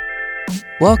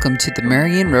Welcome to the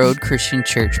Marion Road Christian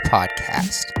Church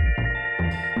podcast.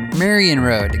 Marion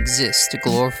Road exists to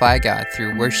glorify God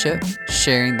through worship,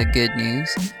 sharing the good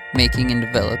news, making and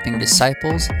developing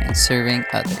disciples, and serving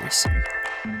others.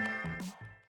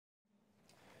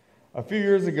 A few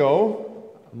years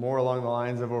ago, more along the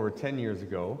lines of over 10 years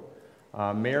ago,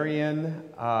 Marion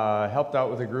helped out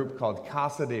with a group called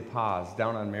Casa de Paz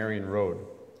down on Marion Road.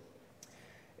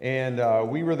 And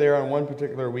we were there on one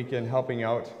particular weekend helping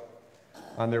out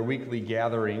on their weekly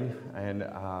gathering, and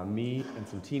me and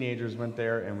some teenagers went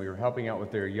there, and we were helping out with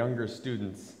their younger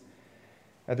students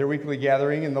at their weekly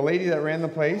gathering. And the lady that ran the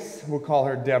place, we'll call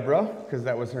her Deborah, because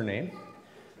that was her name.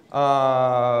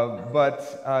 But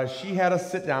she had us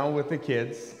sit down with the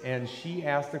kids, and she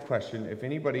asked the question if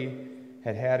anybody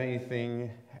had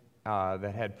anything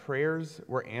that had prayers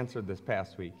were answered this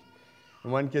past week.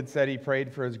 And one kid said he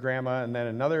prayed for his grandma, and then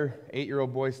another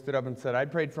 8-year-old boy stood up and said, I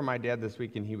prayed for my dad this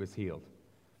week, and he was healed.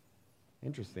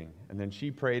 Interesting. And then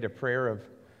she prayed a prayer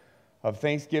of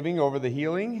thanksgiving over the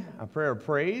healing, a prayer of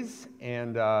praise,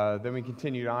 and then we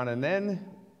continued on. And then,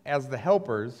 as the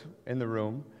helpers in the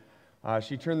room,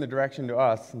 she turned the direction to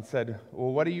us and said,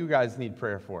 well, what do you guys need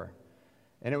prayer for?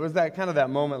 And it was that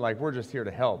moment like, we're just here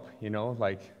to help,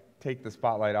 like take the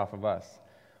spotlight off of us.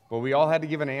 But we all had to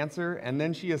give an answer, and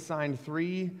then she assigned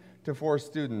 3 to 4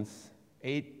 students,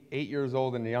 8 years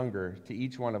old and younger, to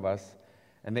each one of us,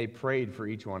 and they prayed for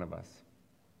each one of us.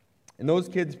 And those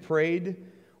kids prayed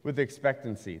with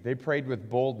expectancy. They prayed with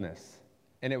boldness.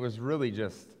 And it was really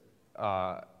just,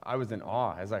 I was in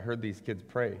awe as I heard these kids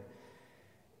pray.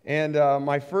 And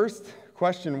my first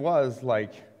question was,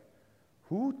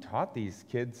 who taught these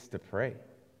kids to pray?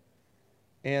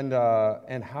 And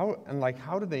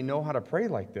how do they know how to pray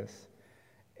like this?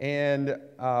 And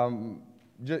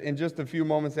in just a few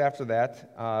moments after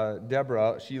that,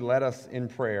 Deborah, she led us in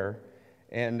prayer.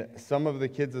 And some of the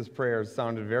kids' prayers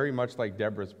sounded very much like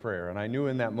Deborah's prayer. And I knew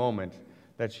in that moment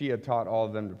that she had taught all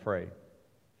of them to pray.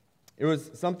 It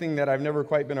was something that I've never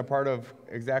quite been a part of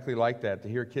exactly like that, to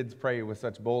hear kids pray with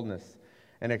such boldness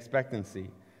and expectancy.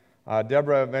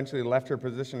 Deborah eventually left her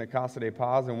position at Casa de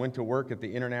Paz and went to work at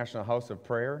the International House of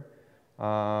Prayer.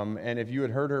 And if you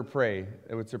had heard her pray,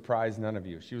 it would surprise none of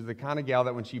you. She was the kind of gal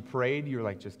that when she prayed, you were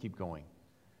like, just keep going.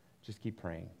 Just keep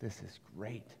praying. This is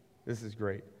great. This is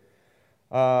great.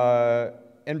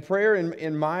 And prayer,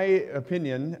 in my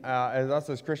opinion, as us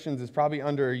as Christians, is probably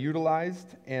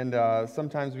underutilized, and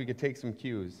sometimes we could take some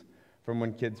cues from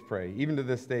when kids pray. Even to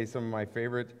this day, some of my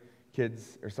favorite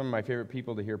kids, or some of my favorite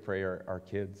people to hear pray are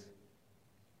kids.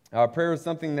 Prayer is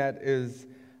something that is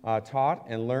taught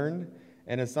and learned,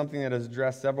 and is something that is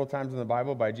addressed several times in the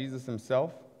Bible by Jesus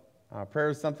himself.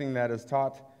 Prayer is something that is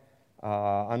taught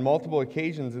on multiple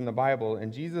occasions in the Bible,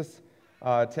 and Jesus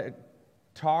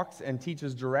talks and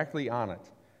teaches directly on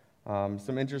it.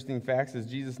 Some interesting facts is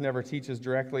Jesus never teaches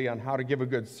directly on how to give a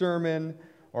good sermon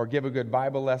or give a good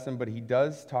Bible lesson, but he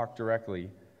does talk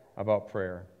directly about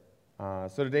prayer.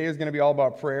 So today is going to be all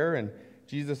about prayer, and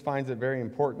Jesus finds it very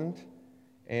important,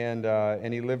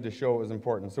 and he lived to show it was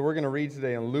important. So we're going to read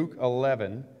today in Luke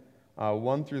 11,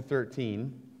 1 through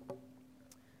 13.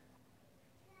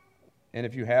 And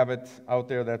if you have it out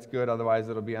there, that's good. Otherwise,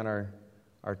 it'll be on our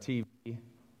TV.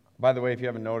 By the way, if you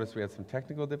haven't noticed, we had some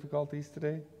technical difficulties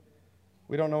today.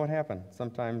 We don't know what happened.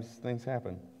 Sometimes things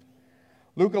happen.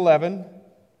 Luke 11,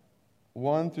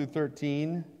 1 through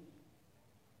 13.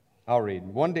 I'll read.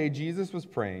 One day Jesus was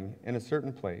praying in a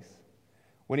certain place.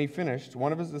 When he finished,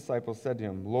 one of his disciples said to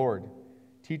him, Lord,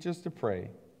 teach us to pray,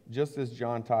 just as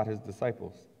John taught his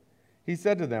disciples. He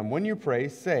said to them, when you pray,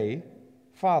 say,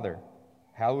 Father,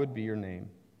 hallowed be your name.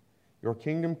 Your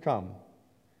kingdom come.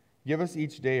 Give us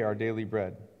each day our daily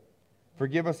bread.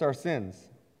 Forgive us our sins,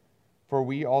 for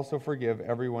we also forgive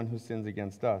everyone who sins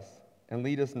against us, and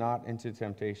lead us not into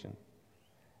temptation.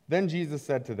 Then Jesus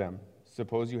said to them,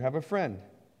 suppose you have a friend,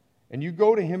 and you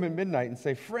go to him at midnight and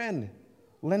say, Friend,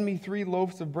 lend me 3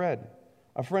 loaves of bread.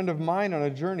 A friend of mine on a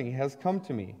journey has come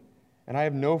to me, and I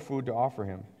have no food to offer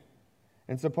him.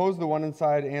 And suppose the one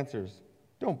inside answers,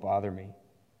 Don't bother me.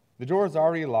 The door is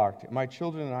already locked, and my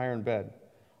children and I are in bed.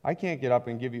 I can't get up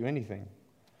and give you anything.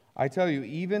 I tell you,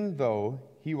 even though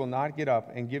he will not get up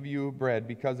and give you bread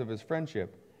because of his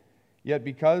friendship, yet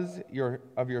because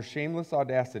of your shameless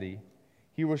audacity,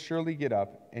 he will surely get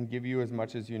up and give you as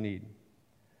much as you need.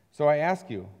 So I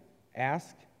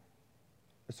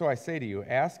say to you,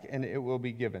 ask and it will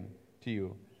be given to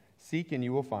you. Seek and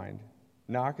you will find.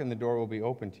 Knock and the door will be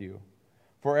opened to you.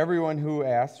 For everyone who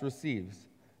asks receives.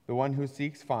 The one who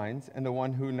seeks finds, and the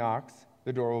one who knocks,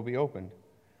 the door will be opened.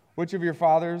 Which of your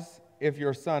fathers, if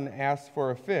your son asks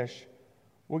for a fish,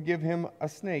 we'll give him a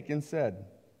snake instead.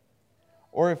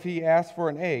 Or if he asks for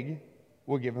an egg,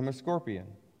 we'll give him a scorpion.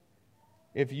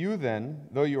 If you then,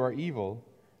 though you are evil,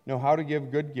 know how to give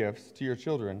good gifts to your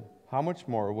children, how much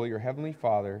more will your heavenly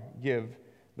Father give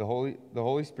the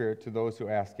Holy Spirit to those who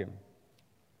ask him?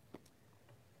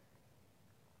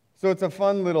 So it's a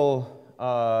fun little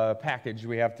package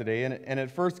we have today, and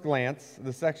at first glance,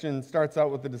 the section starts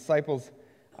out with the disciples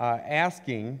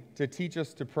asking to teach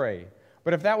us to pray.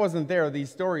 But if that wasn't there,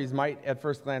 these stories might at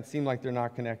first glance seem like they're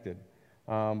not connected,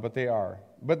 but they are.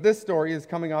 But this story is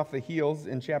coming off the heels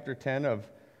in chapter 10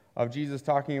 of Jesus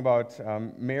talking about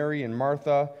Mary and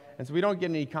Martha, and so we don't get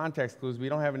any context clues. We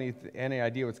don't have any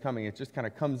idea what's coming. It just kind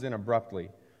of comes in abruptly.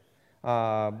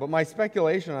 But my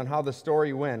speculation on how the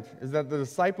story went is that the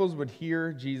disciples would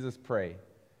hear Jesus pray,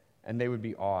 and they would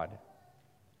be awed.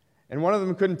 And one of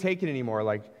them couldn't take it anymore,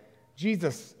 like,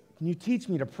 Jesus, can you teach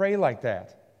me to pray like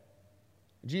that?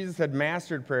 Jesus had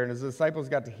mastered prayer, and his disciples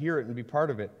got to hear it and be part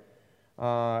of it.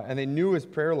 And they knew his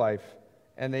prayer life,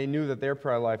 and they knew that their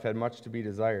prayer life had much to be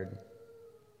desired.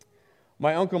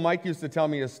 My Uncle Mike used to tell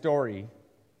me a story,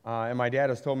 and my dad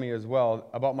has told me as well,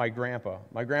 about my grandpa.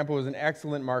 My grandpa was an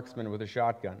excellent marksman with a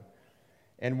shotgun.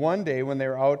 And one day when they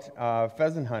were out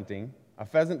pheasant hunting, a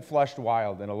pheasant flushed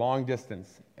wild in a long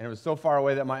distance. And it was so far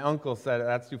away that my uncle said,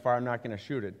 that's too far, I'm not going to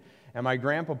shoot it. And my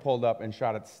grandpa pulled up and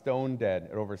shot it stone dead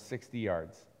at over 60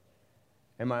 yards.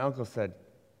 And my uncle said,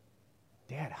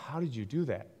 Dad, how did you do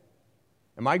that?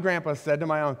 And my grandpa said to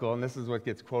my uncle, and this is what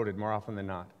gets quoted more often than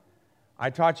not, I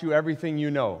taught you everything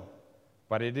you know,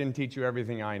 but I didn't teach you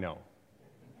everything I know.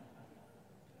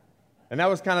 And that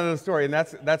was kind of the story, and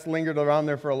that's lingered around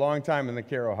there for a long time in the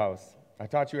Caro house. I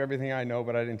taught you everything I know,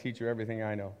 but I didn't teach you everything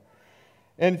I know.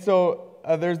 And so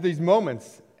there's these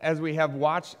moments as we have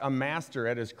watched a master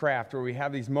at his craft, where we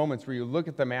have these moments where you look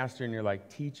at the master and you're like,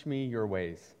 teach me your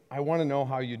ways. I want to know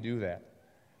how you do that.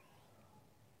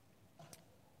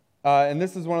 And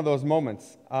this is one of those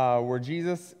moments where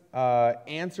Jesus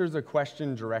answers a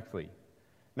question directly.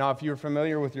 Now, if you're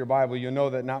familiar with your Bible, you'll know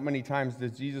that not many times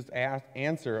does Jesus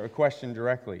answer a question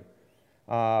directly.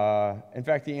 In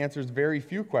fact, he answers very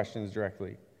few questions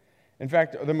directly. In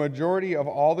fact, the majority of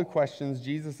all the questions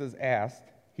Jesus has asked,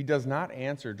 he does not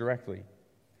answer directly.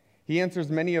 He answers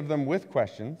many of them with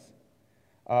questions,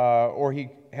 or he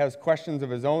has questions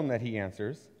of his own that he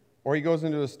answers, or he goes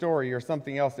into a story or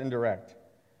something else indirect.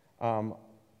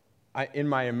 In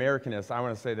my Americanness, I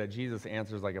want to say that Jesus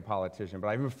answers like a politician, but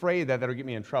I'm afraid that that'll get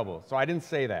me in trouble. So I didn't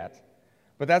say that.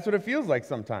 But that's what it feels like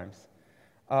sometimes.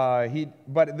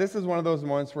 But this is one of those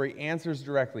moments where he answers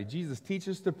directly. Jesus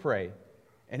teaches to pray,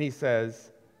 and he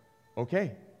says,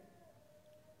 okay.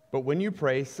 But when you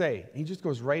pray, say. And he just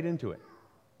goes right into it.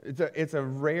 It's a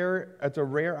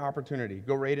rare opportunity.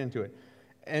 Go right into it.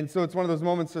 And so it's one of those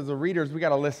moments as a readers, we got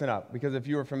to listen up, because if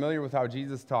you are familiar with how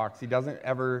Jesus talks, he doesn't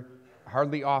ever,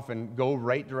 hardly often, go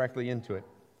right directly into it.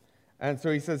 And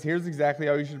so he says, here's exactly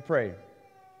how you should pray.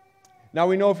 Now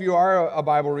we know if you are a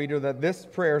Bible reader that this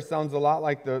prayer sounds a lot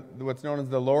like what's known as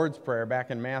the Lord's Prayer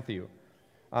back in Matthew.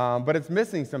 But it's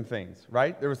missing some things,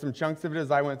 right? There were some chunks of it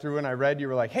as I went through and I read, you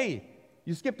were like, hey,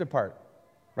 you skipped a part,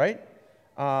 right?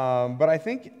 But I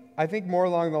think more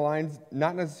along the lines,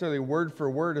 not necessarily word for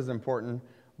word is important,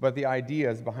 but the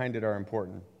ideas behind it are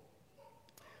important.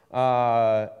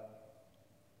 Does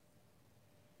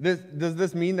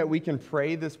this mean that we can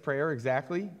pray this prayer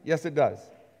exactly? Yes, it does.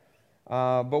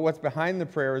 But what's behind the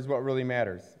prayer is what really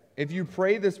matters. If you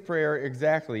pray this prayer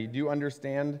exactly, do you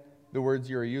understand the words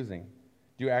you're using?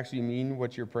 Do you actually mean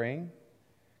what you're praying?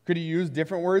 Could you use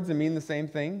different words and mean the same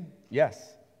thing?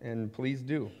 Yes, and please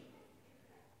do.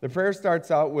 The prayer starts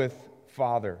out with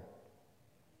Father,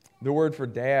 the word for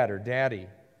dad or daddy,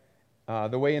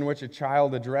 the way in which a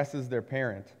child addresses their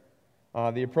parent.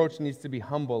 The approach needs to be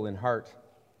humble in heart.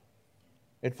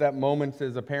 It's that moment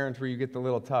as a parent where you get the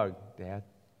little tug. Dad,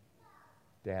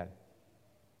 Dad.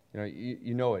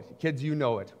 You know it. Kids, you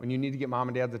know it. When you need to get mom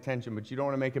and dad's attention, but you don't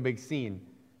want to make a big scene.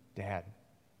 Dad,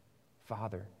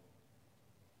 Father.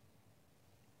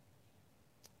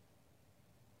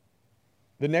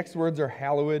 The next words are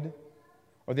hallowed,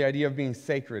 or the idea of being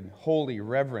sacred, holy,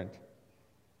 reverent.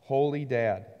 Holy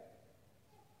Dad.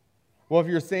 Well, if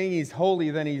you're saying he's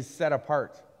holy, then he's set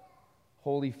apart.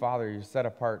 Holy Father, you're set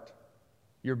apart.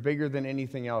 You're bigger than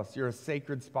anything else. You're a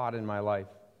sacred spot in my life.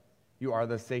 You are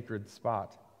the sacred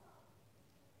spot.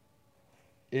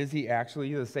 Is he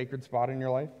actually the sacred spot in your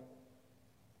life?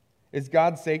 Is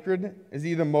God sacred? Is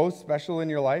he the most special in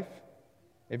your life?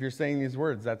 If you're saying these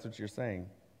words, that's what you're saying.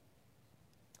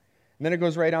 And then it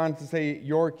goes right on to say,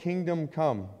 your kingdom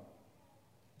come.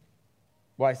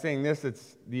 By saying this,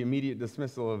 it's the immediate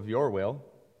dismissal of your will.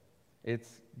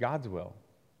 It's God's will.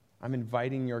 I'm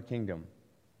inviting your kingdom.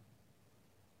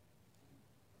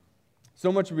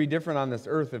 So much would be different on this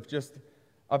earth if just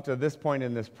up to this point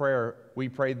in this prayer, we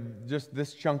prayed just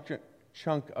this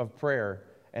chunk of prayer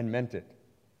and meant it.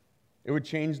 It would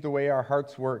change the way our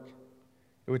hearts work.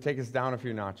 It would take us down a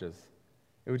few notches.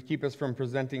 It would keep us from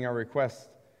presenting our requests,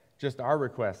 just our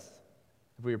requests,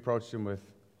 if we approached Him with,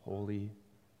 Holy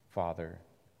Father,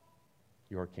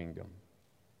 your kingdom.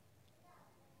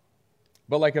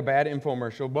 But like a bad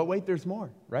infomercial, but wait, there's more,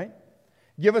 right?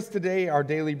 Give us today our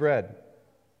daily bread.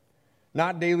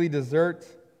 Not daily dessert,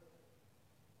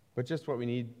 but just what we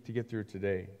need to get through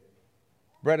today.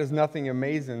 Bread is nothing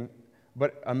amazing,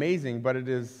 but it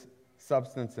is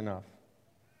substance enough.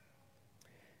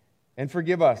 And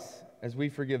forgive us as we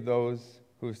forgive those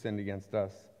who have sinned against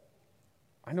us.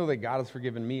 I know that God has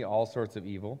forgiven me all sorts of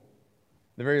evil.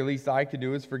 The very least I could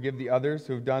do is forgive the others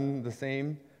who have done the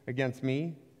same against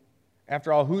me.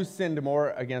 After all, who's sinned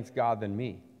more against God than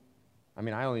me? I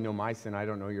mean, I only know my sin. I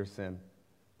don't know your sin.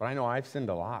 But I know I've sinned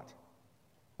a lot.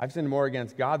 I've sinned more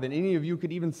against God than any of you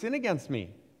could even sin against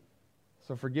me.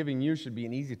 So forgiving you should be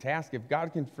an easy task if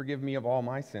God can forgive me of all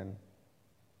my sin.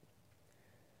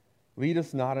 Lead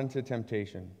us not into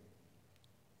temptation.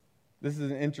 This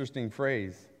is an interesting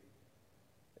phrase.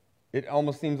 It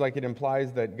almost seems like it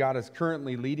implies that God is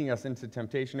currently leading us into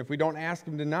temptation if we don't ask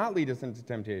Him to not lead us into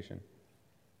temptation.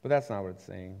 But that's not what it's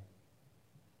saying.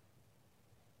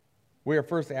 We are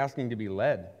first asking to be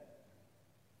led.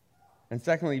 And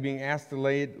secondly, being asked to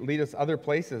lead us other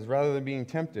places rather than being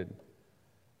tempted.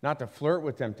 Not to flirt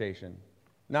with temptation.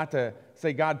 Not to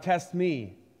say, God, test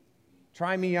me.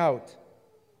 Try me out.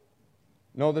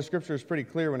 No, the Scripture is pretty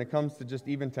clear when it comes to just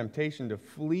even temptation to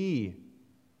flee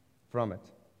from it.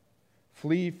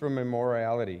 Flee from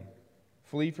immorality.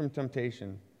 Flee from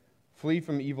temptation. Flee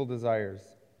from evil desires.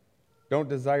 Don't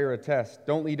desire a test.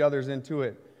 Don't lead others into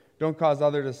it. Don't cause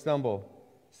others to stumble.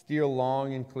 Steer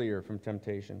long and clear from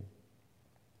temptation.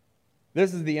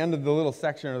 This is the end of the little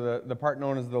section of the part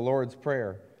known as the Lord's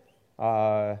Prayer.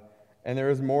 And there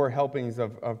is more helpings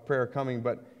of prayer coming,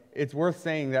 but it's worth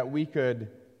saying that we could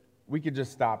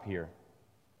just stop here.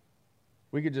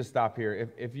 We could just stop here.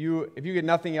 If you get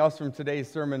nothing else from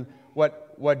today's sermon,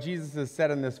 what Jesus has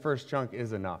said in this first chunk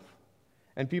is enough.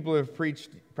 And people have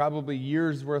preached probably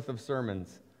years' worth of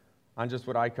sermons on just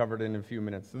what I covered in a few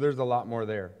minutes. So there's a lot more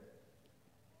there.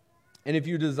 And if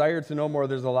you desire to know more,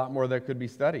 there's a lot more that could be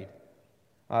studied.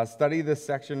 Study this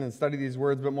section and study these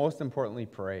words, but most importantly,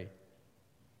 pray.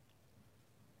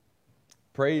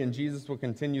 Pray, and Jesus will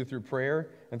continue through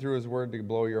prayer and through His word to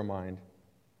blow your mind.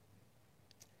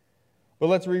 But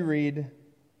let's reread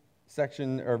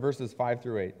verses 5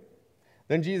 through 8.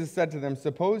 Then Jesus said to them,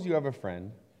 "Suppose you have a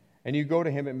friend, and you go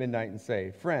to him at midnight and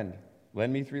say, 'Friend,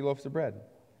 lend me 3 loaves of bread.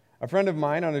 A friend of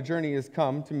mine on a journey has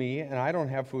come to me, and I don't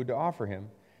have food to offer him.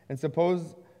 And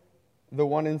suppose the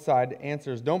one inside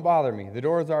answers, "Don't bother me. The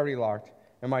door is already locked,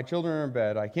 and my children are in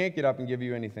bed. I can't get up and give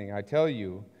you anything. I tell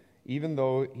you, even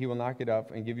though he will not get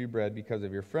up and give you bread because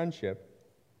of your friendship,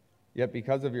 yet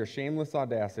because of your shameless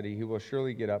audacity, he will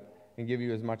surely get up and give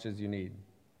you as much as you need."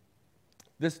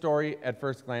 This story, at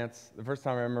first glance, the first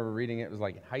time I remember reading it was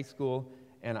like in high school,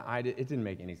 and it didn't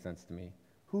make any sense to me.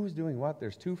 Who's doing what?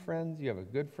 There's 2 friends. You have a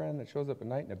good friend that shows up at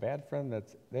night and a bad friend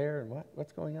that's there, and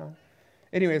what's going on?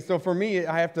 Anyway, so for me,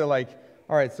 I have to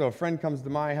all right, so a friend comes to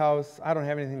my house. I don't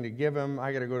have anything to give him.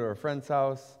 I got to go to a friend's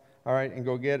house, all right, and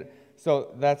go get it.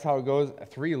 So that's how it goes.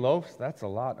 3 loaves, that's a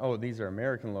lot. Oh, these are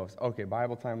American loaves. Okay,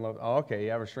 Bible time loaves. Oh, okay,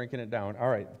 yeah, we're shrinking it down. All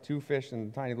right, 2 fish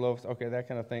and tiny loaves. Okay, that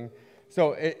kind of thing.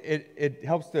 So it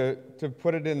helps to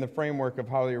put it in the framework of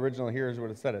how the original hearers would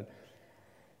have said it.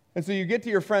 And so you get to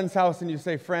your friend's house and you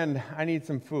say, "Friend, I need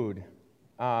some food."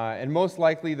 And most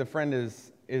likely the friend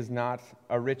is not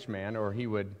a rich man, or he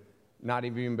would not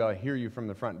even be able to hear you from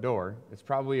the front door. It's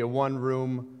probably a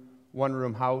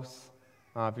one-room house.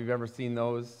 If you've ever seen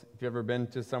those, if you've ever been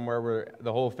to somewhere where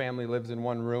the whole family lives in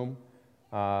one room,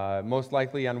 most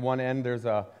likely on one end there's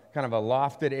a kind of a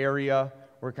lofted area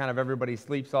where kind of everybody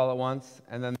sleeps all at once,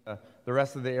 and then the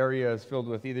rest of the area is filled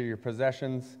with either your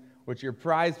possessions, which your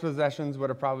prized possessions would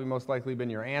have probably most likely been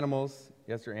your animals.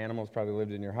 Yes, your animals probably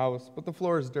lived in your house, but the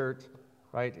floor is dirt,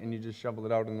 right? And you just shovel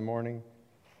it out in the morning.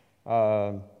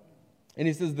 And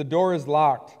he says the door is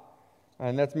locked,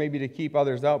 and that's maybe to keep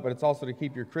others out, but it's also to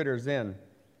keep your critters in.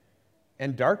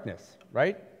 And darkness,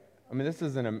 right? I mean, this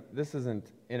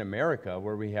isn't in America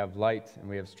where we have light and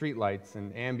we have street lights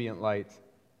and ambient light.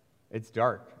 It's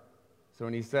dark. So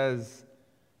when he says,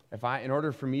 in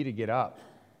order for me to get up,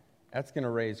 that's going to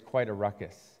raise quite a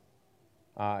ruckus.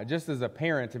 Just as a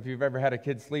parent, if you've ever had a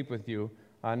kid sleep with you,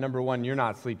 Number one, you're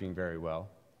not sleeping very well,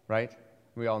 right?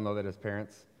 We all know that as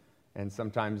parents. And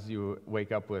sometimes you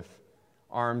wake up with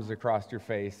arms across your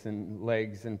face and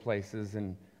legs in places,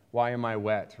 and why am I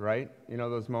wet, right? You know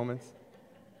those moments?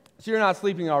 So you're not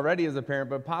sleeping already as a parent,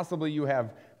 but possibly you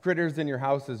have critters in your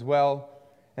house as well.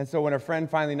 And so when a friend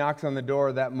finally knocks on the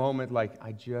door, that moment, like,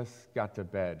 I just got to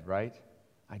bed, right?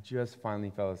 I just finally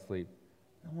fell asleep.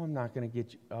 No, I'm not going to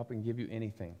get you up and give you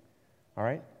anything, all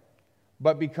right?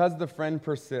 But because the friend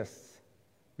persists,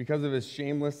 because of his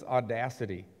shameless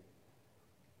audacity,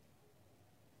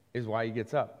 is why he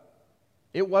gets up.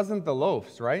 It wasn't the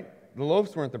loaves, right? The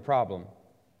loaves weren't the problem,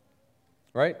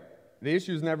 right? The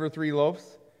issue is never 3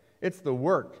 loaves. It's the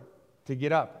work to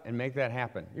get up and make that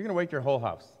happen. You're going to wake your whole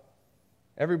house.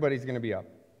 Everybody's going to be up.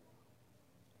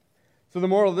 So the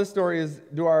moral of this story is,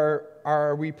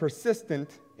 are we persistent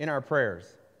in our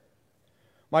prayers?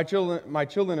 My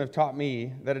children have taught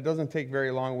me that it doesn't take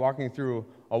very long walking through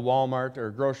a Walmart or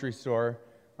a grocery store,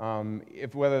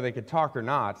 whether they could talk or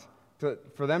not,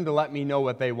 for them to let me know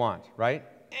what they want, right?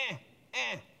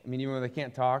 I mean, even when they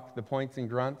can't talk, the points and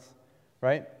grunts,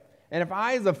 right? And if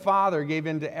I, as a father, gave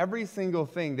in to every single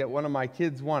thing that one of my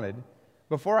kids wanted,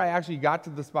 before I actually got to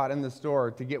the spot in the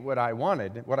store to get what I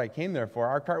wanted, what I came there for,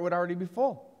 our cart would already be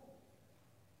full.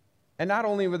 And not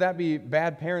only would that be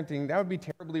bad parenting, that would be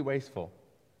terribly wasteful.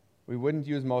 We wouldn't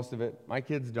use most of it. My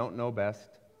kids don't know best.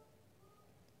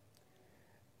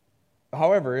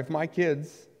 However, if my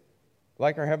kids,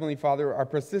 like our Heavenly Father, are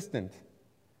persistent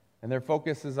and their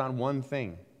focus is on one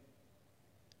thing,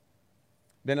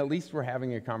 then at least we're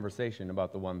having a conversation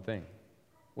about the one thing,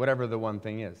 whatever the one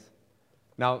thing is.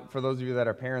 Now, for those of you that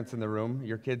are parents in the room,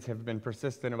 your kids have been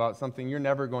persistent about something you're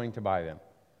never going to buy them.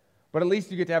 But at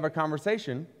least you get to have a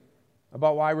conversation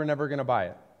about why we're never going to buy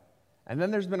it. And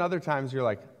then there's been other times you're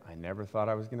like, I never thought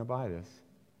I was going to buy this,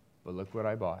 but look what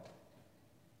I bought.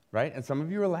 Right? And some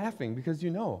of you are laughing because you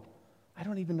know, I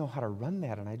don't even know how to run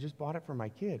that, and I just bought it for my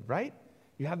kid, right?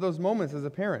 You have those moments as a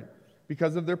parent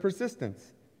because of their persistence.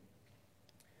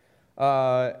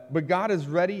 But God is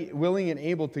ready, willing, and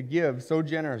able to give so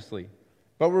generously.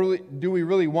 But do we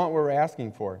really want what we're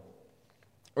asking for?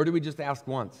 Or do we just ask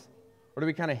once? Or do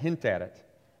we kind of hint at it?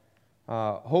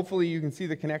 Hopefully you can see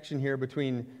the connection here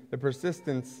between the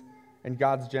persistence and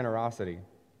God's generosity.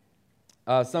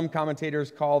 Some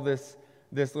commentators call this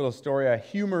little story a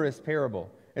humorous parable.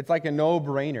 It's like a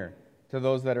no-brainer to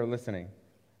those that are listening,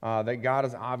 that God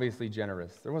is obviously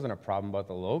generous. There wasn't a problem about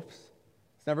the loaves.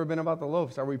 It's never been about the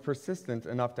loaves. Are we persistent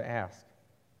enough to ask?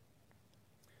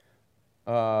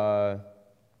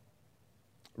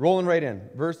 Rolling right in,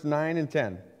 verse 9 and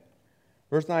 10.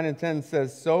 Verse 9 and 10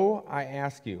 says, So I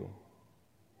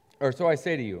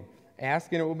say to you,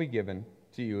 ask and it will be given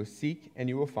to you, seek and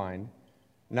you will find,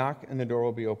 knock and the door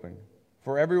will be opened.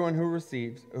 For everyone who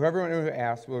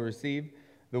asks will receive,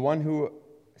 the one who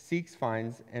seeks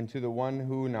finds, and to the one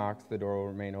who knocks the door will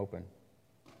remain open.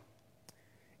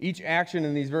 Each action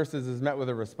in these verses is met with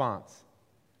a response.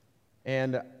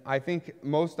 And I think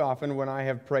most often when I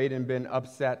have prayed and been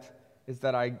upset is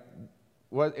that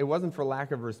it wasn't for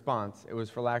lack of response, it was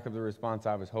for lack of the response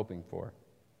I was hoping for.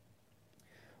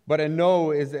 But a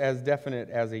no is as definite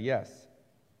as a yes.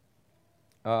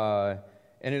 And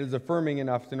it is affirming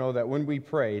enough to know that when we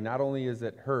pray, not only is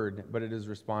it heard, but it is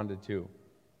responded to.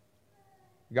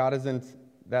 God isn't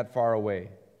that far away.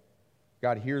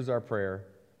 God hears our prayer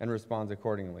and responds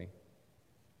accordingly.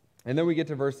 And then we get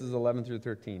to verses 11 through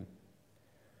 13.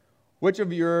 Which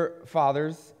of your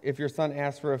fathers, if your son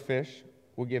asks for a fish,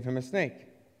 will give him a snake?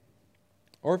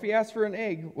 Or if he asks for an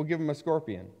egg, will give him a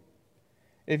scorpion?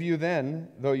 If you then,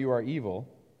 though you are evil,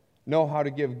 know how to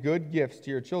give good gifts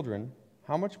to your children,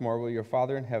 how much more will your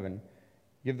Father in heaven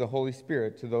give the Holy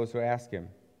Spirit to those who ask him?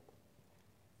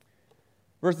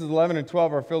 Verses 11 and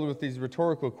 12 are filled with these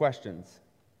rhetorical questions.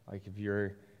 Like if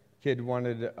your kid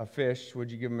wanted a fish,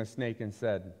 would you give him a snake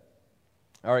instead?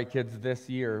 All right, kids, this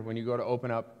year, when you go to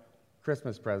open up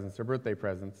Christmas presents or birthday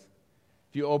presents,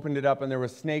 if you opened it up and there were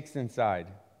snakes inside,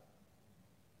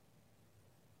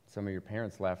 some of your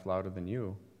parents laughed louder than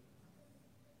you.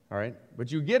 All right?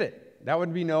 But you get it. That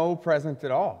would be no present at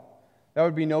all. That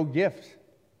would be no gift.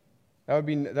 That would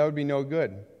be no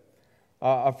good.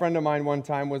 A friend of mine one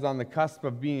time was on the cusp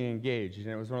of being engaged, and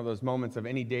it was one of those moments of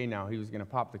any day now he was going to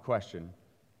pop the question.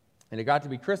 And it got to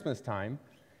be Christmas time,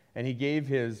 and he gave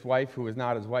his wife, who was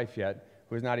not his wife yet,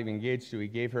 who was not even engaged to, he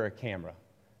gave her a camera,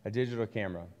 a digital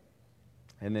camera.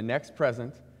 And the next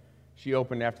present she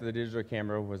opened after the digital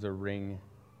camera was a ring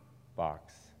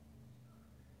box.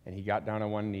 And he got down on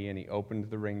one knee and he opened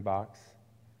the ring box,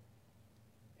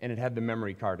 and it had the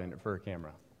memory card in it for her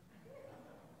camera.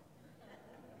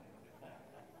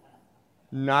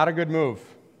 Not a good move.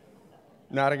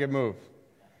 Not a good move.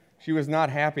 She was not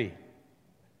happy.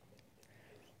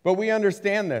 But we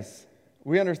understand this.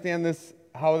 We understand this,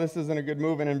 how this isn't a good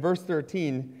move. And in verse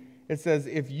 13, it says,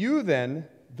 if you then,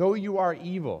 though you are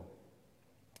evil.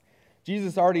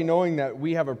 Jesus already knowing that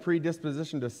we have a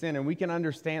predisposition to sin, and we can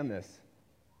understand this.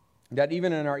 That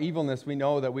even in our evilness, we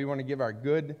know that we want to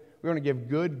give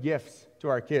good gifts to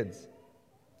our kids.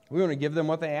 We want to give them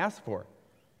what they ask for.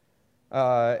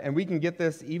 And we can get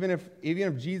this even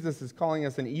if Jesus is calling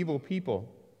us an evil people,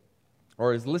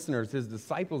 or his listeners, his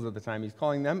disciples at the time, he's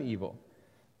calling them evil.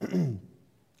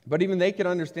 But even they can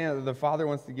understand that the Father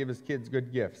wants to give his kids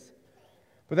good gifts.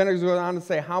 But then it goes on to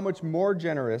say, how much more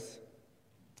generous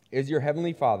is your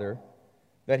heavenly Father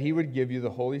that he would give you the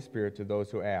Holy Spirit to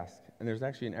those who ask? And there's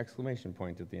actually an exclamation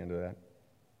point at the end of that.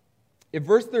 If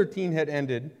verse 13 had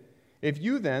ended, if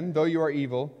you then, though you are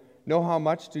evil, know how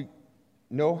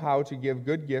to give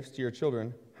good gifts to your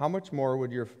children, how much more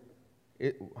will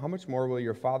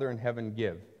your Father in heaven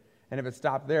give? And if it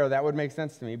stopped there, that would make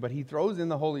sense to me, but he throws in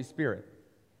the Holy Spirit.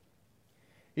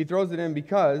 He throws it in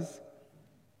because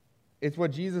it's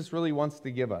what Jesus really wants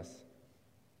to give us.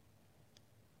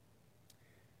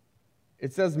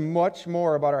 It says much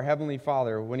more about our Heavenly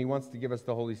Father when he wants to give us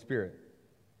the Holy Spirit.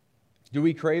 Do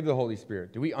we crave the Holy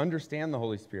Spirit? Do we understand the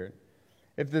Holy Spirit?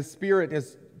 If the Spirit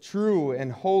is true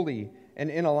and holy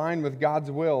and in line with God's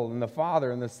will and the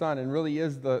Father and the Son and really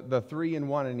is the three in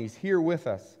one, and he's here with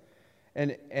us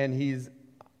and he's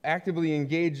actively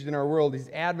engaged in our world, he's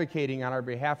advocating on our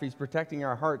behalf, he's protecting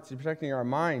our hearts, he's protecting our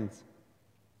minds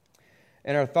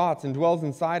and our thoughts and dwells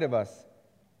inside of us,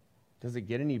 does it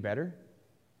get any better?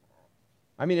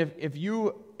 I mean, if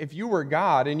you were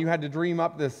God and you had to dream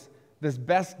up this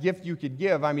best gift you could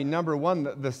give, I mean, number one,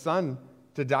 the Son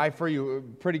to die for you, a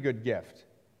pretty good gift.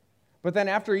 But then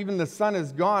after even the Son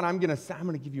is gone, I'm going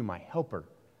to give you my helper,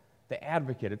 the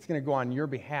advocate. It's going to go on your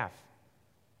behalf.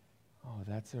 Oh,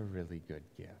 that's a really good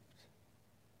gift.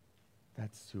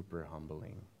 That's super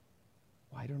humbling.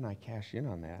 Why don't I cash in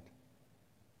on that?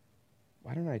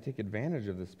 Why don't I take advantage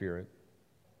of the Spirit?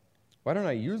 Why don't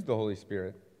I use the Holy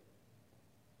Spirit?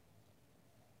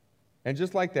 And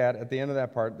just like that, at the end of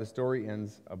that part, the story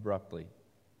ends abruptly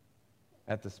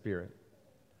at the Spirit.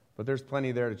 But there's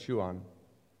plenty there to chew on.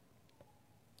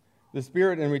 The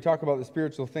Spirit, and we talk about the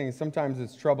spiritual things, sometimes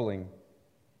it's troubling.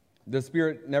 The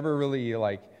Spirit never really,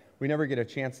 we never get a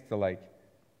chance to,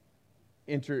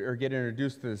 get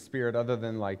introduced to the Spirit other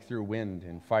than, through wind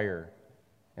and fire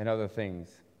and other things.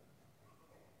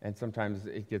 And sometimes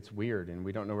it gets weird, and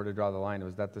we don't know where to draw the line.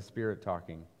 Was that the Spirit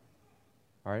talking?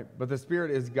 All right? But the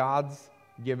Spirit is God's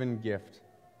given gift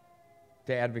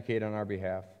to advocate on our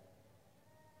behalf.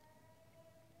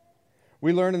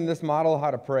 We learn in this model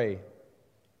how to pray.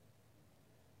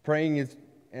 Praying is,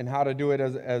 and how to do it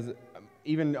as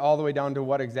even all the way down to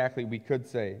what exactly we could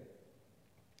say.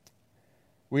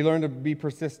 We learn to be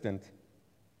persistent.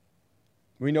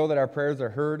 We know that our prayers are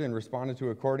heard and responded to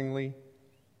accordingly,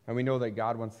 and we know that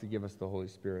God wants to give us the Holy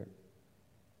Spirit.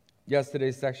 Yes,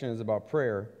 today's section is about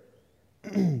prayer.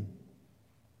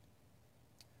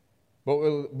 But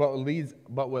what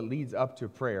leads up to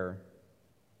prayer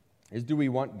is, do we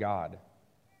want God?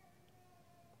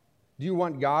 Do you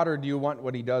want God, or do you want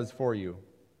what he does for you?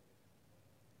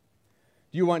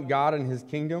 Do you want God and his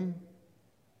kingdom?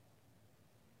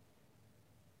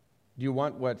 Do you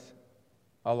want what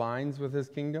aligns with his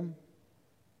kingdom?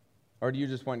 Or do you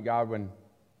just want God when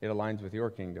it aligns with your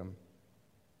kingdom?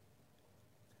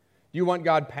 Do you want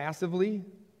God passively,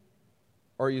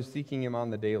 or are you seeking him on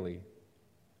the daily?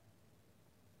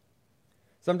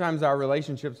 Sometimes our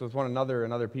relationships with one another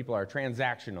and other people are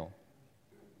transactional.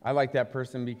 I like that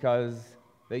person because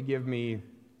they give me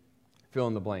fill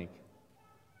in the blank.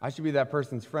 I should be that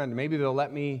person's friend. Maybe they'll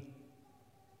let me.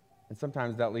 And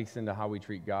sometimes that leaks into how we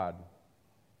treat God.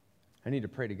 I need to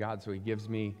pray to God so he gives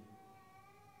me.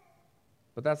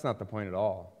 But that's not the point at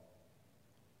all.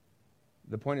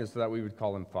 The point is so that we would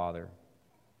call him Father.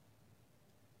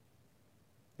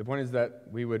 The point is that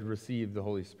we would receive the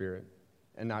Holy Spirit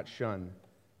and not shun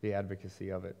the advocacy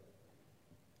of it.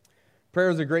 Prayer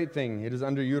is a great thing. It is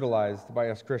underutilized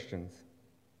by us Christians.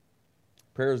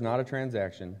 Prayer is not a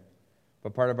transaction,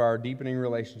 but part of our deepening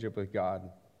relationship with God,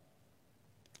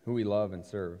 who we love and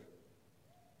serve.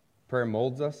 Prayer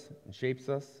molds us and shapes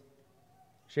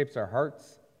our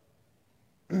hearts,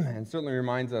 and certainly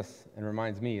reminds us and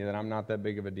reminds me that I'm not that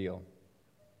big of a deal.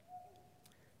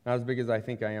 Not as big as I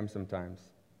think I am sometimes.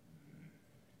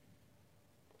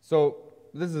 So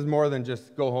this is more than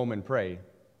just go home and pray.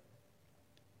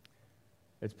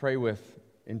 It's pray with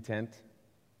intent,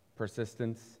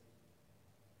 persistence,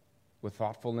 with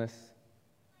thoughtfulness,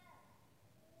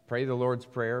 pray the Lord's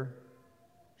Prayer.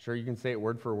 Sure, you can say it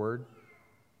word for word,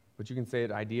 but you can say it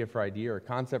idea for idea or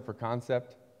concept for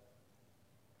concept.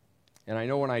 And I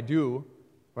know when I do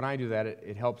that,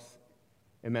 it helps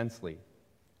immensely.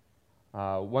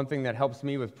 One thing that helps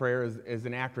me with prayer is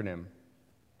an acronym.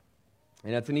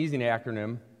 And it's an easy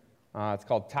acronym. It's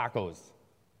called TACOS,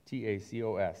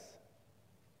 TACOS.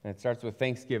 And it starts with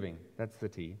thanksgiving. That's the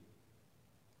T.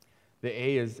 The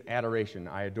A is adoration.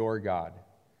 I adore God.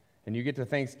 And you get to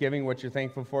Thanksgiving, what you're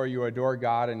thankful for, you adore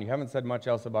God, and you haven't said much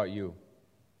else about you.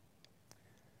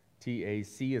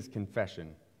 TAC is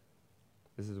confession.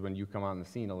 This is when you come on the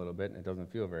scene a little bit and it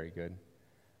doesn't feel very good.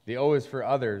 The O is for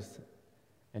others.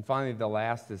 And finally, the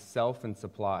last is self and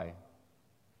supply.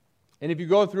 And if you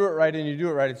go through it right and you do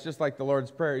it right, it's just like the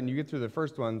Lord's Prayer, and you get through the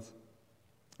first ones,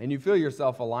 and you feel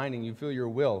yourself aligning, you feel your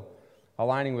will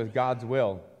aligning with God's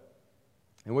will.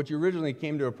 And what you originally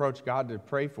came to approach God to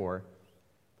pray for,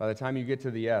 by the time you get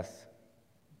to the S,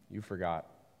 you forgot.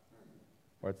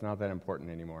 Or it's not that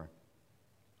important anymore.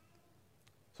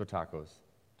 So taco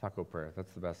prayer.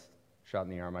 That's the best shot in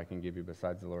the arm I can give you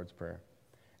besides the Lord's Prayer.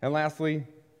 And lastly,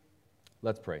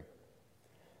 let's pray.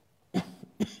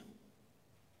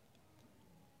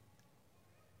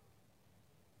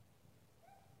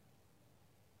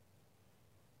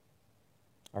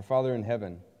 Our Father in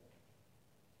heaven,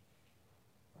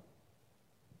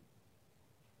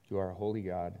 to our holy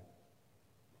God,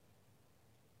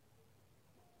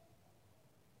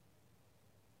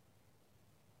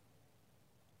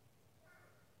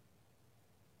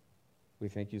 we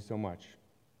thank you so much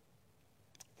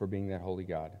for being that holy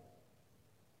God.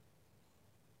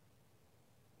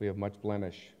 We have much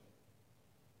blemish,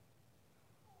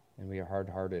 and we are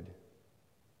hard-hearted,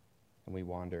 and we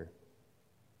wander.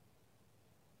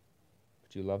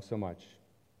 But you love so much,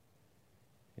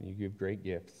 and you give great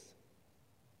gifts.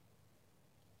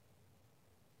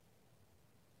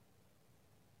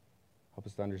 Help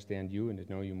us to understand you and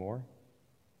to know you more.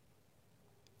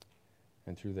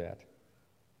 And through that,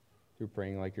 through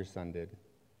praying like your Son did,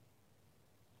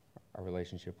 our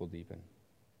relationship will deepen.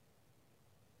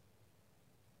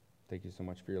 Thank you so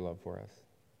much for your love for us.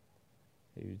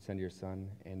 That you'd send your Son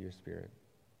and your Spirit.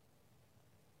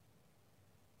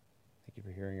 Thank you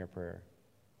for hearing our prayer.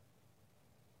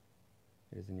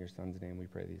 It is in your Son's name we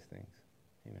pray these things.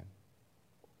 Amen.